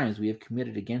evil crimes we have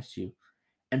committed against you,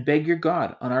 and beg your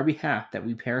God on our behalf that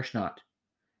we perish not."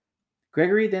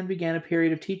 Gregory then began a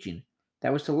period of teaching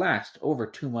that was to last over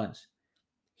 2 months.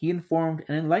 He informed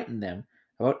and enlightened them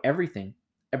about everything,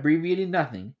 abbreviating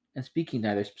nothing and speaking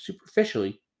neither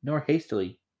superficially nor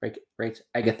hastily, writes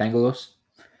Agathangelos.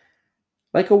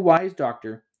 Like a wise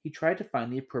doctor, he tried to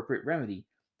find the appropriate remedy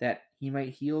that he might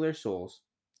heal their souls.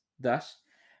 Thus,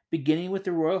 beginning with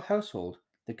the royal household,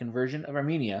 the conversion of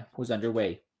Armenia was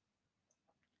underway.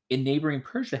 In neighboring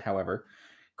Persia, however,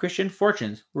 Christian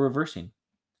fortunes were reversing.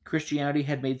 Christianity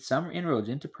had made some inroads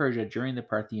into Persia during the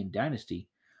Parthian dynasty,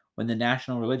 when the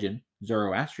national religion,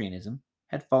 Zoroastrianism,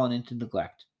 had fallen into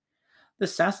neglect. The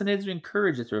Sassanids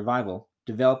encouraged its revival,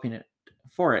 developing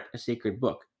for it a sacred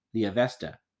book, the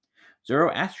Avesta.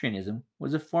 Zoroastrianism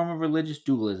was a form of religious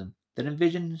dualism that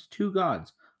envisions two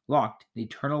gods locked in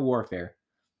eternal warfare,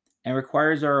 and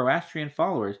requires Zoroastrian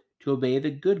followers to obey the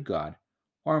good god,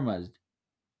 Ormuzd,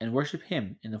 and worship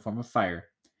him in the form of fire.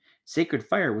 Sacred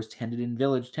fire was tended in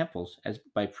village temples as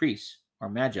by priests or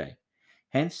magi,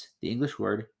 hence the English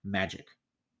word magic.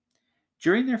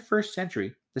 During their first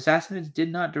century, the Sassanids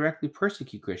did not directly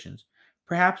persecute Christians,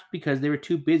 perhaps because they were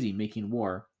too busy making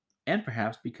war, and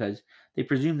perhaps because they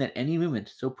presumed that any movement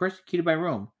so persecuted by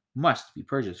Rome must be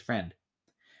Persia's friend.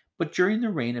 But during the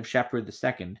reign of Shapur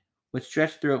II, which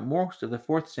stretched throughout most of the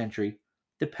 4th century,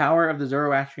 the power of the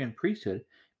Zoroastrian priesthood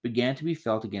began to be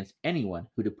felt against anyone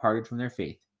who departed from their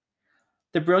faith.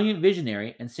 The brilliant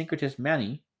visionary and syncretist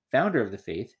Mani, founder of the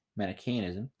faith,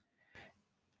 Manichaeism,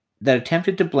 that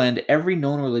attempted to blend every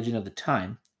known religion of the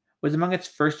time, was among its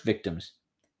first victims.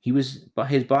 His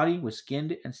body was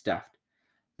skinned and stuffed,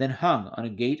 then hung on a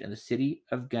gate in the city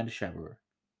of Gandashabur.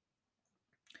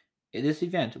 This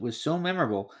event was so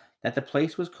memorable that the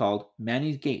place was called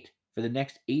Mani's Gate for the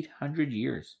next 800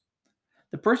 years.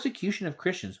 The persecution of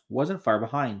Christians wasn't far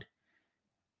behind,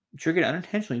 triggered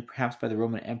unintentionally perhaps by the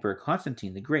Roman Emperor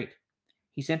Constantine the Great.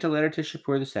 He sent a letter to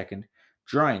Shapur II,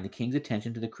 drawing the king's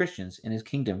attention to the Christians in his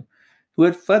kingdom who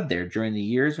had fled there during the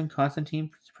years when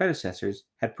Constantine's predecessors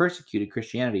had persecuted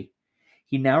Christianity.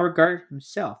 He now regarded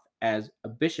himself as a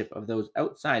bishop of those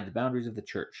outside the boundaries of the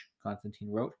church,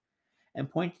 Constantine wrote, and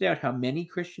pointed out how many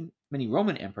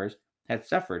Roman emperors had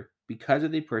suffered because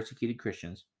of the persecuted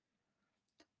Christians.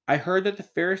 "I heard that the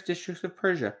fairest districts of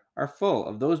Persia are full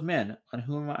of those men on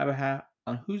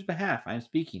whose behalf I am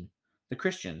speaking, the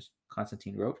Christians,"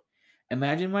 Constantine wrote.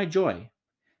 "Imagine my joy.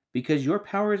 Because your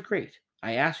power is great,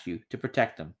 I ask you to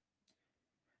protect them."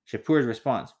 Shapur's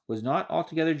response was not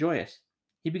altogether joyous.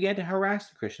 He began to harass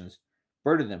the Christians,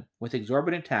 burdened them with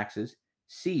exorbitant taxes,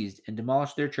 seized and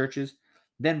demolished their churches,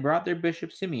 then brought their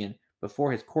bishop Simeon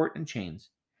before his court in chains.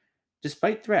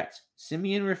 Despite threats,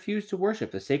 Simeon refused to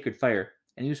worship the sacred fire,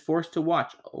 and he was forced to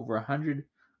watch over 100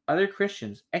 other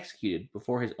Christians executed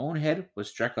before his own head was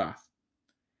struck off.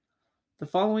 The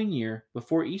following year,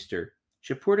 before Easter,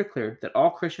 Shapur declared that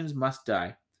all Christians must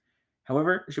die.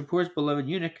 However, Shapur's beloved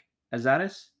eunuch,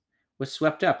 Azatis, was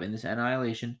swept up in this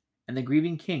annihilation, and the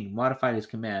grieving king modified his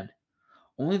command.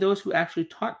 Only those who actually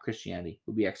taught Christianity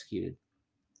would be executed.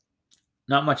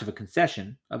 Not much of a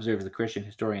concession, observes the Christian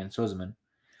historian Sozomen,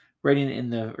 writing in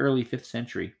the early 5th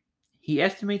century. He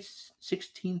estimates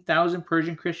 16,000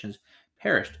 Persian Christians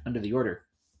perished under the order.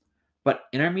 But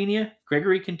in Armenia,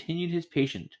 Gregory continued his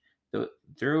patient, though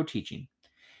thorough teaching.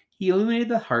 He illuminated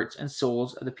the hearts and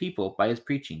souls of the people by his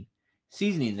preaching,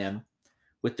 seasoning them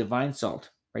with divine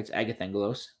salt, writes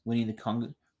Agathangelos, winning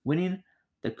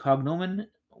the cognomen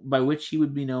by which he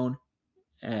would be known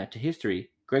to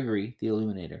history, Gregory the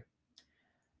Illuminator.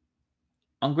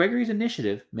 On Gregory's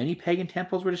initiative, many pagan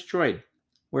temples were destroyed,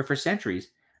 where for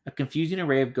centuries a confusing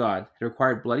array of gods had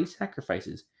required bloody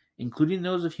sacrifices, including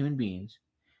those of human beings.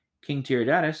 King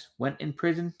Tiridates went in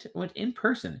person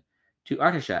to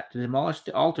Artashat to demolish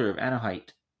the altar of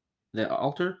Anohite, the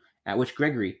altar at which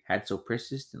Gregory had so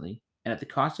persistently, and at the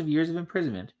cost of years of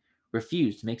imprisonment,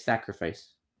 refused to make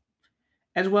sacrifice.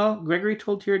 As well, Gregory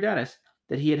told Tiridates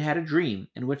that he had had a dream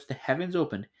in which the heavens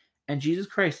opened and Jesus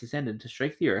Christ descended to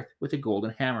strike the earth with a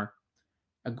golden hammer.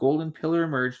 A golden pillar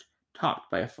emerged,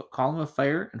 topped by a column of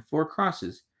fire and four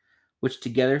crosses, which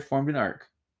together formed an ark.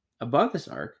 Above this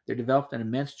ark there developed an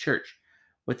immense church,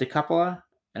 with the cupola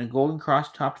and a golden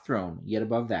cross-topped throne yet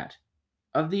above that.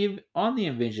 On the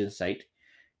envisioned site,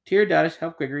 Tiridates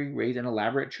helped Gregory raise an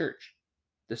elaborate church.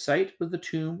 The site was the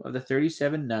tomb of the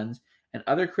 37 nuns and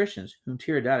other Christians whom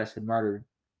Tiridates had martyred.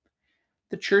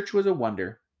 The church was a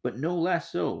wonder, but no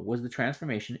less so was the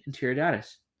transformation in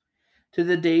Tiridates. To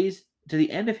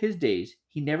the end of his days,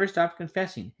 he never stopped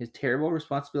confessing his terrible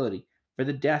responsibility for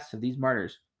the deaths of these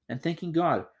martyrs and thanking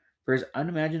God for his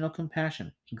unimaginable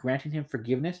compassion in granting him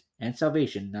forgiveness and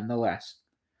salvation nonetheless.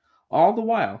 All the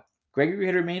while, Gregory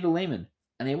had remained a layman,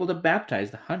 unable to baptize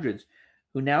the hundreds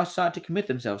who now sought to commit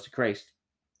themselves to Christ.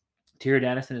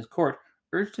 Tiridates and his court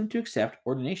urged him to accept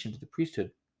ordination to the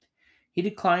priesthood. He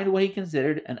declined what he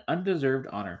considered an undeserved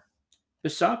honor.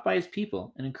 Besought by his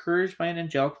people and encouraged by an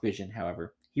angelic vision,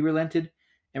 however, he relented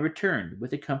and returned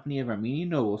with a company of Armenian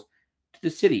nobles to the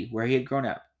city where he had grown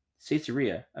up,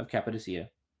 Caesarea of Cappadocia.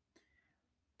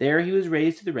 There he was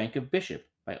raised to the rank of bishop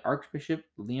by Archbishop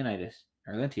Lentius.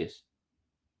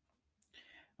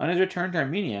 On his return to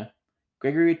Armenia,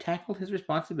 Gregory tackled his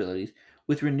responsibilities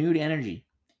with renewed energy.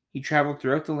 He traveled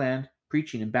throughout the land,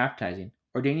 preaching and baptizing,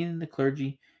 ordaining the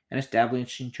clergy, and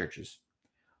establishing churches.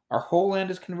 Our whole land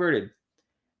is converted.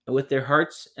 With their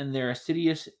hearts and their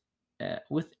assiduous,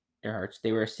 with their hearts,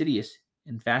 they were assiduous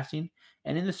in fasting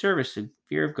and in the service of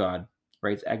fear of God,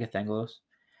 writes Agathangelos,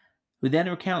 who then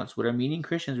recounts what Armenian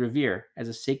Christians revere as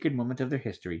a sacred moment of their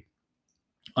history.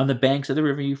 On the banks of the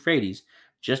river Euphrates,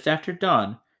 just after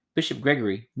dawn, Bishop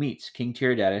Gregory meets King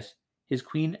Tiridates, his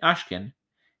queen Ashken,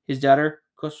 his daughter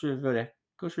Khosrovidict,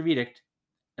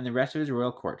 and the rest of his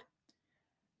royal court.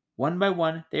 One by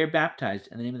one, they are baptized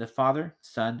in the name of the Father,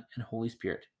 Son, and Holy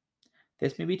Spirit.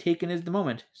 This may be taken as the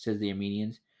moment, says the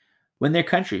Armenians, when their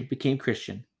country became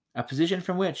Christian, a position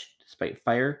from which, despite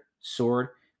fire, sword,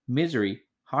 misery,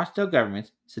 hostile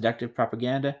governments, seductive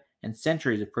propaganda, and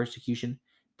centuries of persecution,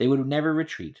 they would never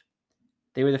retreat.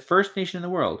 They were the first nation in the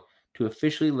world to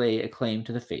officially lay a claim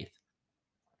to the faith.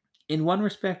 In one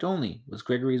respect only was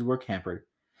Gregory's work hampered.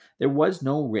 There was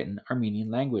no written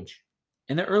Armenian language.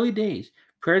 In the early days,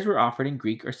 prayers were offered in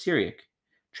Greek or Syriac.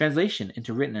 Translation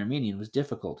into written Armenian was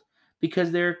difficult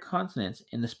because there are consonants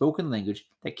in the spoken language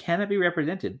that cannot be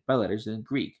represented by letters in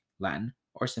Greek, Latin,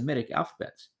 or Semitic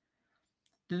alphabets.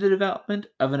 The development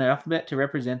of an alphabet to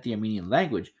represent the Armenian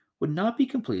language would not be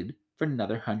completed for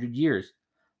another 100 years.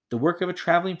 The work of a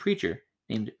traveling preacher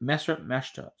named Mesrop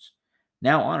Mashtots,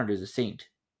 now honored as a saint.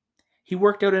 He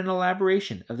worked out an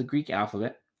elaboration of the Greek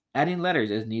alphabet, adding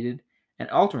letters as needed and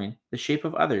altering the shape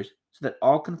of others so that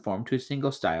all conformed to a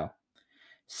single style.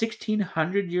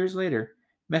 1,600 years later,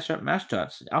 Mesrop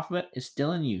Mashtots' alphabet is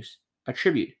still in use, a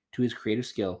tribute to his creative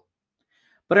skill.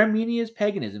 But Armenia's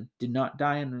paganism did not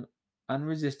die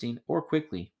unresisting or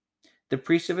quickly. The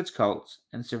priests of its cults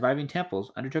and surviving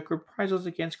temples undertook reprisals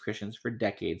against Christians for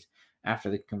decades after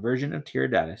the conversion of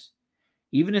Tiridates.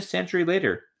 Even a century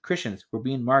later, Christians were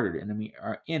being martyred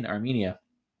in Armenia.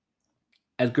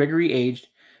 As Gregory aged,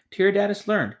 Tiridates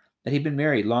learned that he had been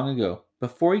married long ago,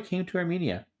 before he came to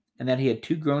Armenia, and that he had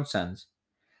two grown sons.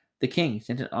 The king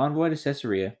sent an envoy to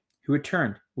Caesarea, who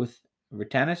returned with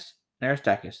Vertanus and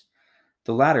Aristarchus,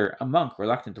 the latter a monk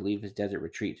reluctant to leave his desert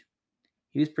retreat.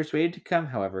 He was persuaded to come,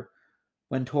 however,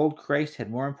 when told Christ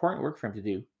had more important work for him to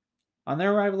do. On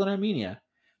their arrival in Armenia,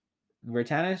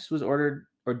 Vertanus was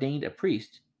ordained a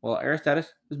priest, while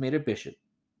Aristarchus was made a bishop,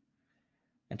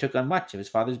 and took on much of his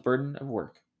father's burden of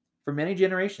work. For many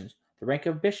generations, the rank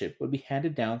of bishop would be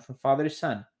handed down from father to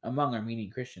son among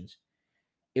Armenian Christians.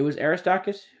 It was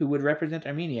Aristarchus who would represent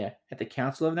Armenia at the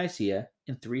Council of Nicaea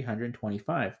in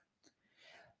 325.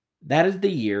 That is the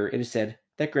year, it is said,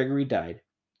 that Gregory died.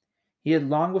 He had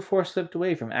long before slipped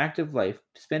away from active life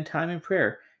to spend time in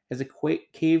prayer as a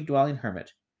cave-dwelling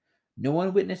hermit. No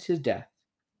one witnessed his death.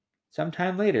 Some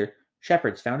time later,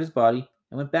 shepherds found his body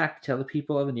and went back to tell the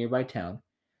people of a nearby town,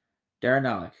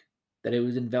 Daranalik, that it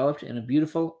was enveloped in a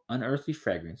beautiful, unearthly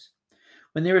fragrance.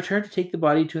 When they returned to take the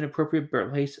body to an appropriate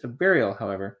place of burial,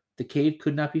 however, the cave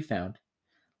could not be found.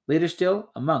 Later still,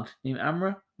 a monk named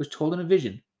Amra was told in a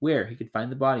vision where he could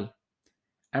find the body.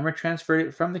 Amra transferred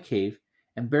it from the cave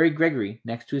and buried Gregory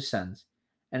next to his sons,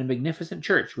 and a magnificent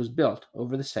church was built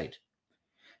over the site.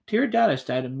 Tiridates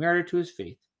died a martyr to his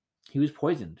faith. He was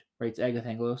poisoned, writes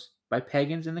Agathangelos, by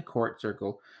pagans in the court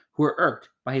circle who were irked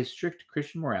by his strict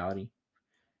Christian morality.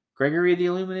 Gregory the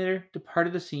Illuminator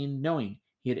departed the scene knowing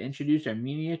he had introduced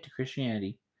Armenia to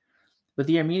Christianity. But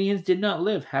the Armenians did not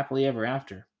live happily ever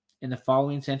after. In the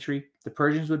following century, the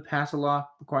Persians would pass a law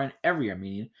requiring every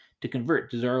Armenian to convert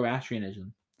to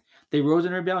Zoroastrianism. They rose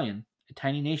in rebellion, a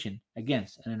tiny nation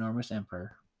against an enormous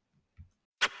empire.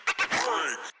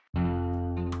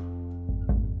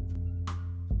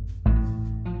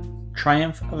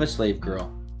 Triumph of a Slave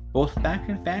Girl. Both fact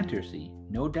and fantasy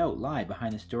no doubt lie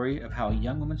behind the story of how a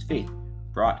young woman's faith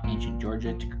brought ancient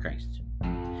Georgia to Christ.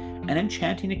 An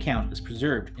enchanting account is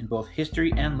preserved in both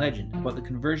history and legend about the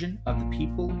conversion of the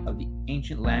people of the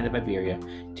ancient land of Iberia,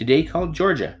 today called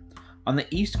Georgia, on the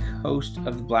east coast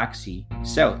of the Black Sea,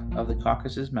 south of the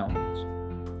Caucasus Mountains.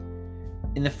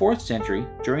 In the 4th century,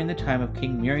 during the time of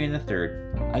King Mirian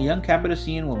III, a young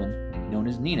Cappadocian woman known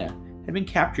as Nina had been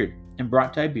captured and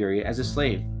brought to Iberia as a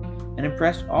slave, and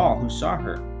impressed all who saw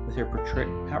her with her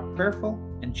prayerful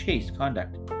and chaste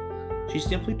conduct. She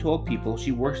simply told people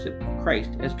she worshipped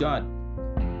Christ as God.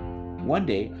 One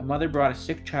day, a mother brought a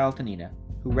sick child to Nina,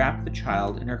 who wrapped the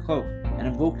child in her cloak and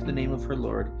invoked the name of her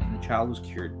Lord, and the child was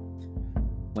cured.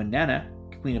 When Nana,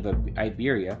 queen of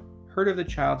Iberia, heard of the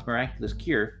child's miraculous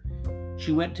cure,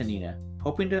 she went to Nina,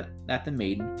 hoping that the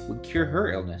maiden would cure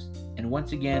her illness, and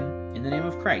once again, in the name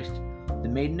of Christ, the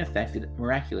maiden effected a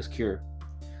miraculous cure.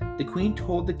 The queen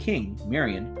told the king,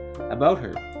 Mirian, about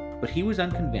her, but he was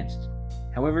unconvinced.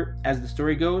 However, as the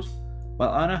story goes, while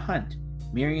on a hunt,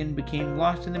 Mirian became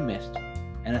lost in the mist,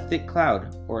 and a thick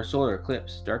cloud, or a solar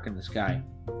eclipse, darkened the sky.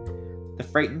 The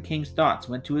frightened king's thoughts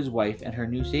went to his wife and her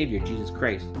new savior, Jesus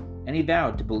Christ, and he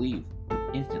vowed to believe.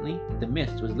 Instantly, the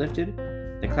mist was lifted,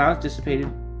 the clouds dissipated,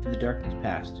 and the darkness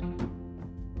passed.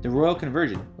 The royal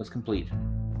conversion was complete.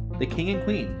 The king and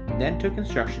queen then took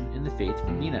instruction in the faith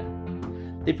from Nina.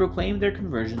 They proclaimed their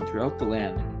conversion throughout the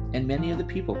land, and many of the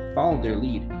people followed their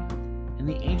lead. In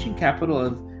the ancient capital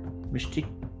of Mashika,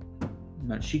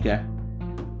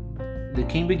 the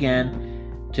king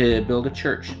began to build a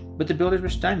church, but the builders were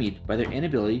stymied by their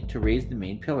inability to raise the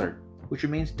main pillar, which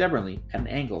remained stubbornly at an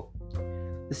angle.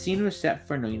 The scene was set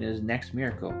for Nina's next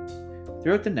miracle.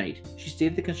 Throughout the night, she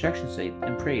stayed at the construction site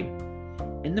and prayed.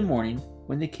 In the morning,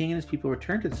 when the king and his people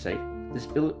returned to the site,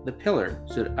 the pillar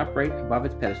stood upright above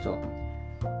its pedestal,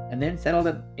 and then settled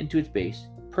up into its base,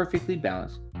 perfectly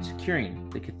balanced, securing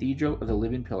the cathedral of the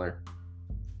living pillar.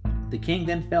 The king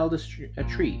then felled a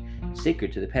tree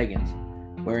sacred to the pagans,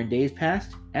 where in days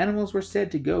past animals were said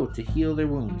to go to heal their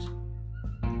wounds,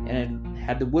 and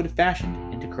had the wood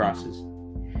fashioned into crosses.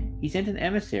 He sent an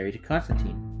emissary to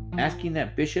Constantine, asking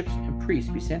that bishops and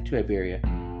priests be sent to Iberia.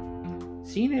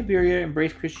 Seeing Iberia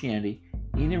embrace Christianity,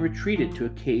 Nina retreated to a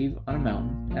cave on a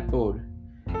mountain at Bode,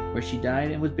 where she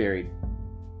died and was buried.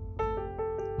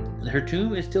 Her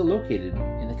tomb is still located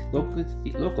in the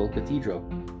local cathedral.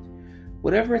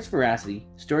 Whatever its veracity,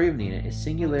 the story of Nina is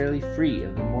singularly free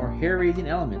of the more hair-raising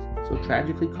elements so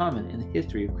tragically common in the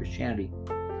history of Christianity.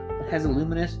 It has a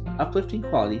luminous, uplifting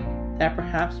quality that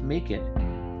perhaps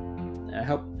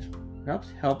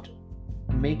helped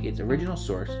make its original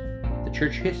source, the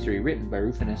church history written by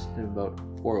Rufinus in about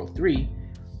 403,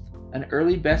 an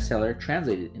early bestseller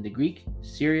translated into Greek,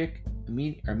 Syriac,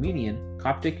 Armenian,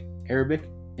 Coptic, Arabic,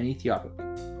 and Ethiopic.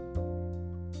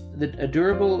 The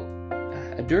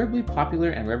adorably popular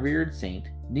and revered saint,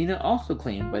 Nina also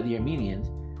claimed by the Armenians,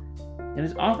 and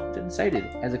is often cited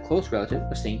as a close relative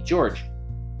of Saint George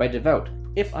by devout,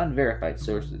 if unverified,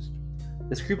 sources.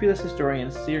 The scrupulous historian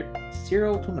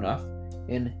Cyril Tumanov,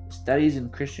 in Studies in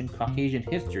Christian Caucasian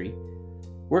History,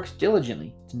 works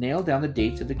diligently to nail down the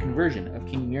dates of the conversion of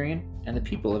King Mirian and the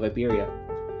people of Iberia.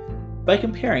 By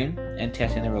comparing and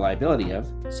testing the reliability of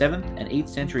 7th and 8th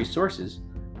century sources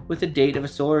with the date of a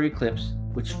solar eclipse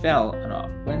which fell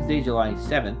on Wednesday, July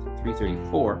 7th,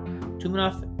 334,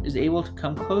 Tumanov is able to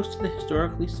come close to the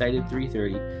historically cited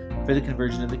 330 for the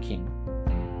conversion of the king.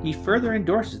 He further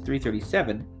endorses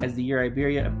 337 as the year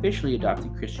Iberia officially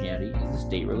adopted Christianity as the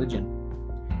state religion.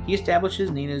 He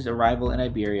establishes Nina's arrival in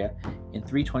Iberia in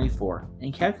 324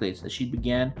 and calculates that she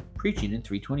began preaching in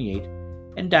 328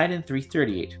 and died in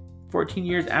 338, 14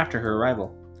 years after her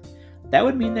arrival. That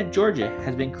would mean that Georgia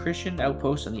has been Christian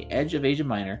outpost on the edge of Asia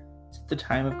Minor since the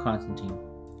time of Constantine.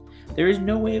 There is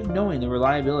no way of knowing the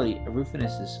reliability of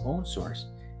Rufinus' own source,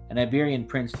 an Iberian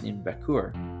prince named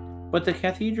Bakur, but the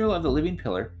Cathedral of the Living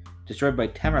Pillar, destroyed by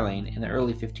Tamerlane in the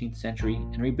early 15th century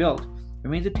and rebuilt,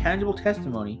 remains a tangible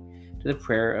testimony to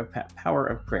the power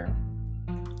of prayer.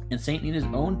 And St. Nina's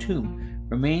own tomb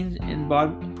remains in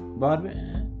Bod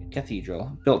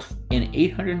Cathedral, built in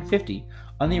 850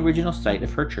 on the original site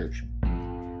of her church.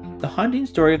 The haunting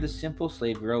story of the simple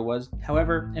slave girl was,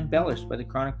 however, embellished by the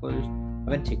chroniclers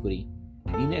of antiquity.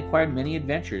 Nina acquired many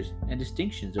adventures and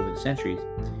distinctions over the centuries.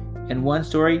 In one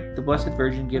story, the Blessed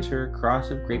Virgin gives her a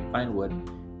cross of grapevine wood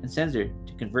and sends her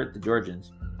to convert the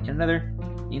Georgians. In another,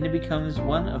 Nina becomes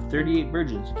one of 38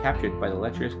 virgins captured by the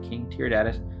lecherous King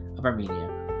Tiridates of Armenia,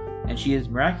 and she is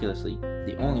miraculously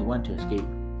the only one to escape.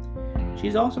 She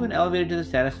has also been elevated to the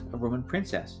status of Roman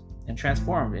princess and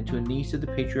transformed into a niece of the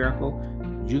patriarchal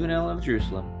Juvenal of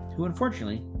Jerusalem, who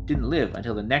unfortunately didn't live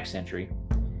until the next century.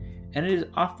 And it is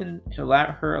often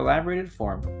her elaborated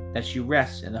form that she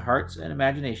rests in the hearts and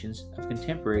imaginations of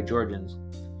contemporary Georgians.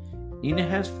 Nina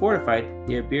has fortified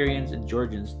the Iberians and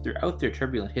Georgians throughout their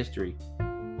turbulent history.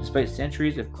 Despite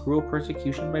centuries of cruel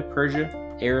persecution by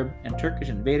Persia, Arab, and Turkish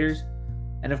invaders,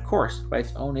 and of course by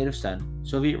its own native son,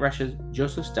 Soviet Russia's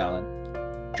Joseph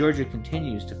Stalin, Georgia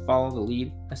continues to follow the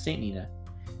lead of St. Nina.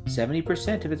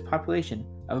 70% of its population,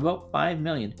 of about 5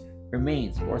 million,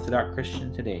 remains Orthodox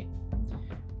Christian today.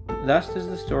 Thus does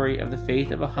the story of the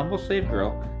faith of a humble slave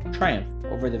girl triumph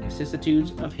over the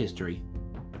vicissitudes of history.